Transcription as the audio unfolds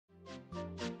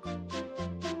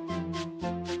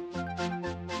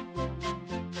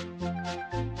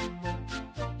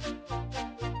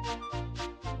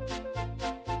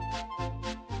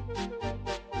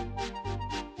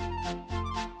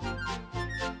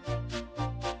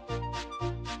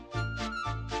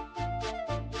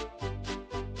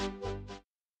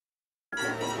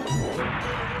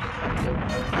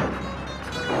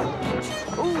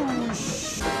Ooh,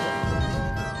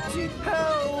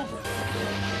 help!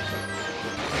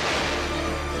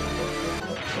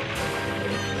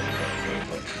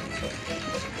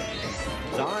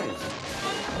 Eyes.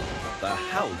 The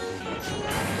house.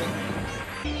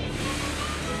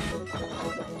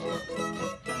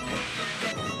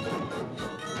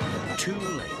 Too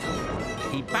late.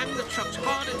 He banged the trucks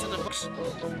hard into the box.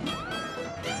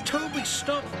 Toby,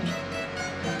 stop!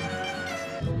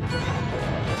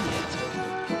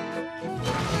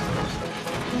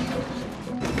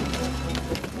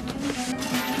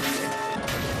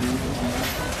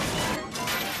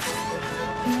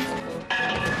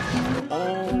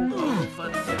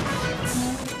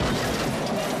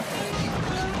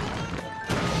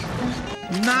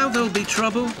 Now there'll be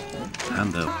trouble,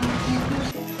 and they'll...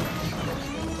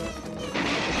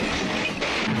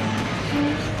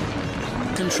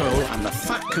 Control, and the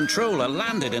fat controller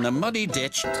landed in a muddy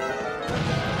ditch.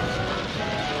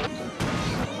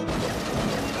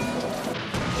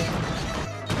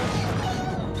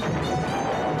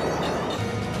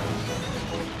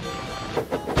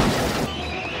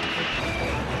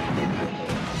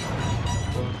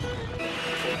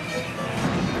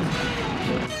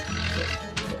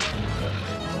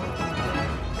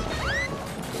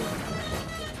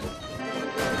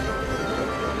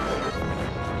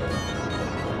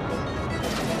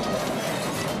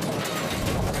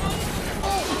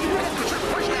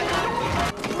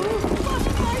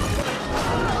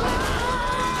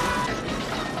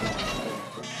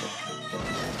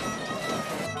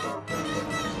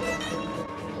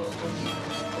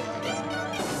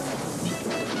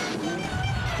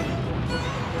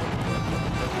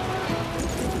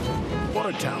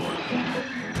 Water tower.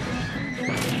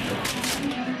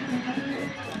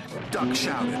 Duck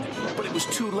shouted, but it was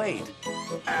too late.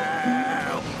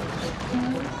 Ow!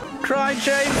 Cry,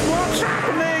 James, what's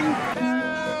happening?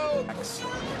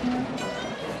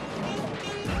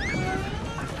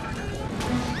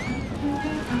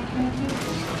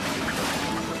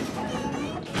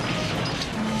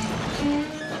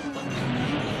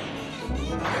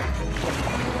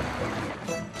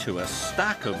 To a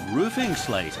stack of roofing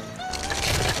slate.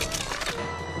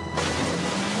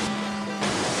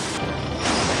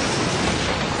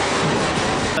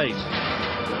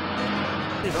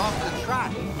 It off the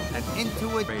track and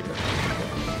into a crater.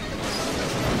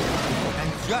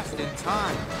 And just in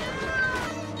time.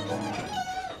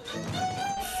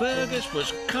 Fergus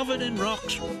was covered in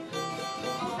rocks.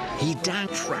 He down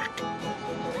track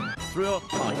through a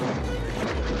pipe.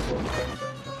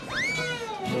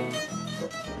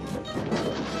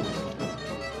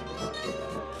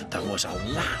 There was a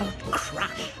loud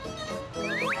crash.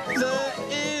 There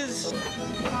is a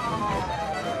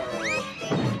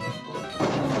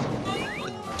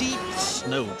deep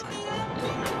snowdrift.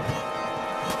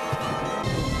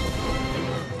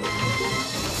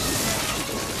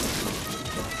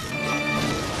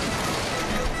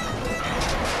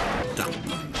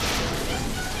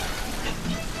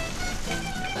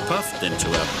 Puffed into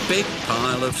a big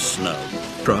pile of snow.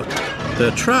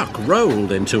 The truck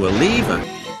rolled into a lever.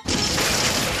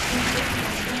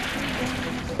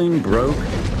 Broke.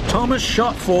 Thomas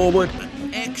shot forward.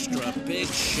 An extra big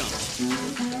shot.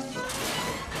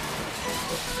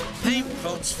 Paint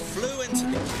pots flew into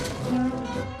the...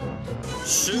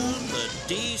 Soon the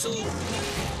diesel...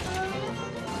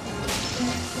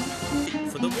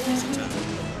 for the water tower.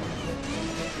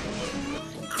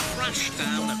 Crashed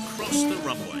down across the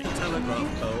runway.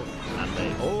 Telegraph pole, and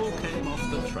they all came off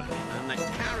the track. And the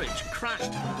carriage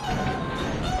crashed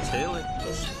until it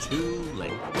was too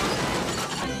late.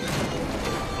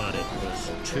 But it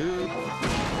was too...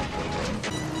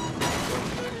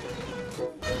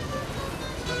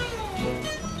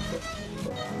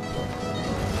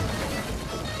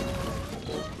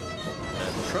 The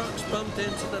trucks bumped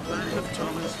into the back of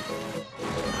Thomas,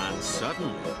 and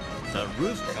suddenly the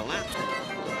roof collapsed.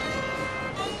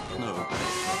 No.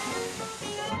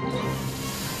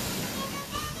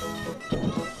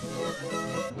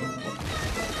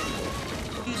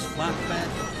 His flatbed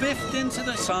biffed into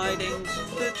the sidings,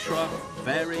 the truck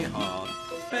very hard.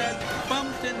 Bed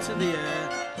bumped into the air.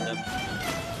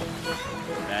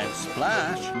 Then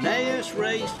splash, Naeus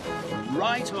raced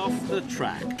right off the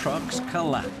track. Trucks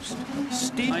collapsed.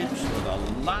 Steeps with a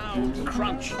loud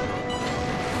crunch.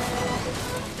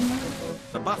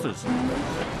 The buffers.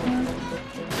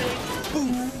 Big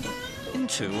boof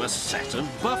into a set of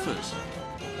buffers.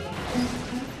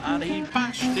 and he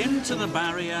bashed into the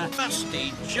barrier. First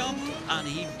he jumped and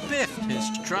he biffed his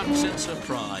trucks in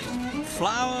surprise.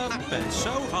 Flour bent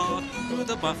so hard through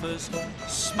the buffers,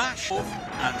 smashed off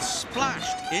and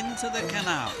splashed into the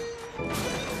canal.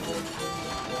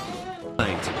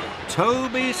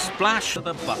 Toby splashed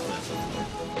the buffers.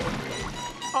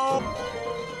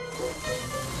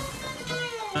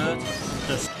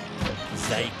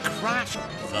 They crashed.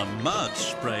 The mud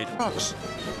sprayed trucks.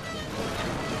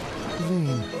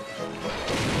 Lean.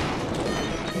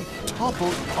 He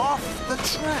toppled off the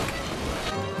track.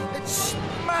 It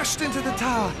smashed into the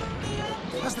tower.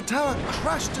 As the tower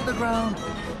crashed to the ground,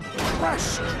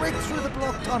 crashed straight through the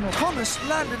block tunnel. Thomas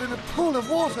landed in a pool of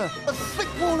water, a thick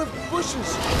wall of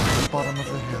bushes at the bottom of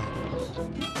the hill.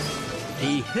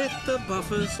 He hit the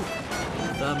buffers.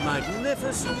 The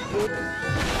magnificent wood.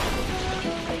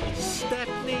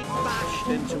 Stepney bashed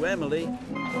into Emily.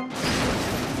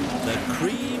 The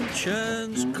cream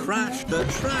churns crashed. The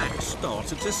track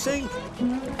started to sink.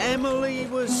 Emily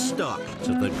was stuck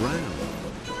to the ground.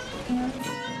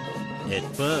 It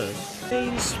burst.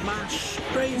 He smashed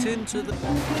straight into the...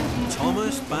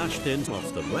 Thomas bashed into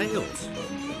off the rails.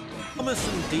 Thomas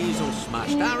and Diesel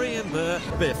smashed Harry and Bert,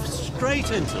 biffed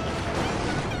straight into them.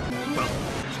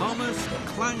 Thomas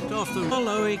clanked off the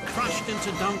hollow. He crashed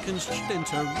into Duncan's,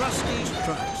 into Rusty's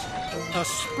tracks. A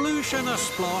sploosh and a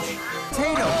splosh.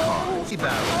 Potato car, he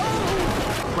barreled.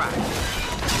 Crack.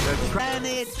 The Then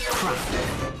it cracked.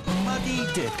 Muddy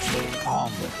dips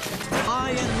on.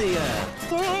 High in the air.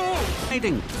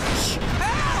 Hiding.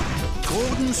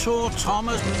 Gordon saw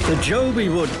Thomas. The Joby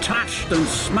wood tashed and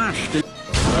smashed it.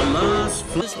 The last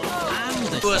fliss and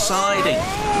the suiciding.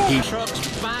 He trucks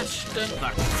bashed and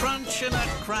a crunch and a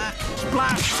crack.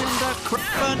 Splashed and a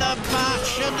crack and a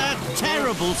bash and a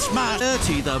terrible smash.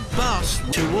 Dirty the bus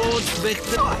towards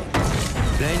Victor.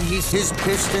 Then he his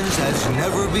pistons as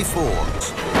never before.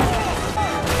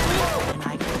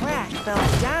 My crack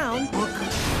fell down.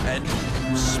 And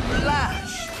splash!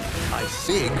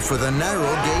 Big for the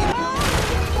narrow gate.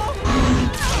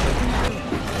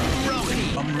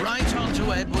 From right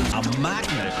onto Edward, a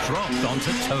magnet dropped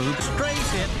onto Toad,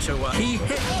 straight into her. He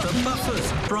hit the buffers.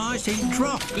 Surprised he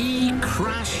dropped. He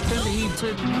crashed and he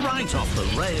did right off the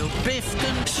rail, biffed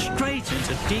and straight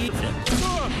into deep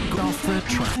off the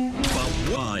track.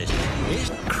 But wide, his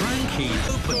cranky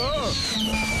open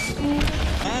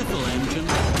Ethel engine.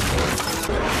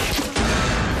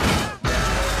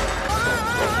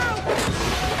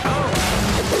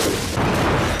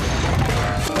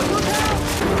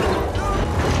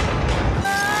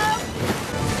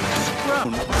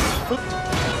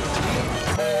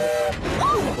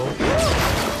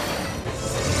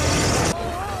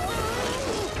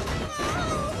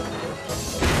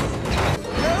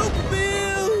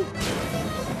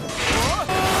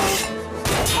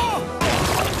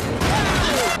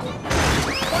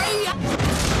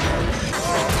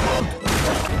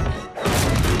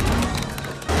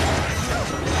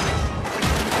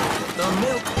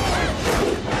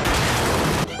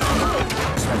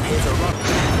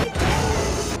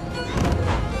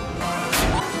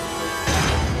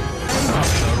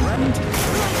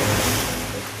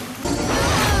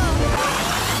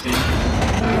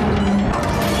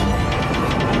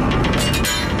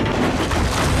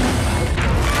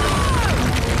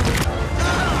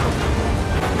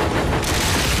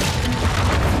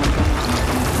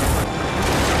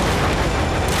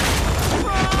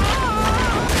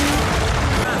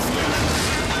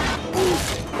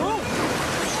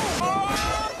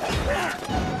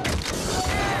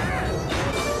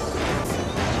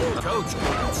 Coach,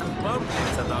 bump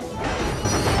into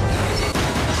the...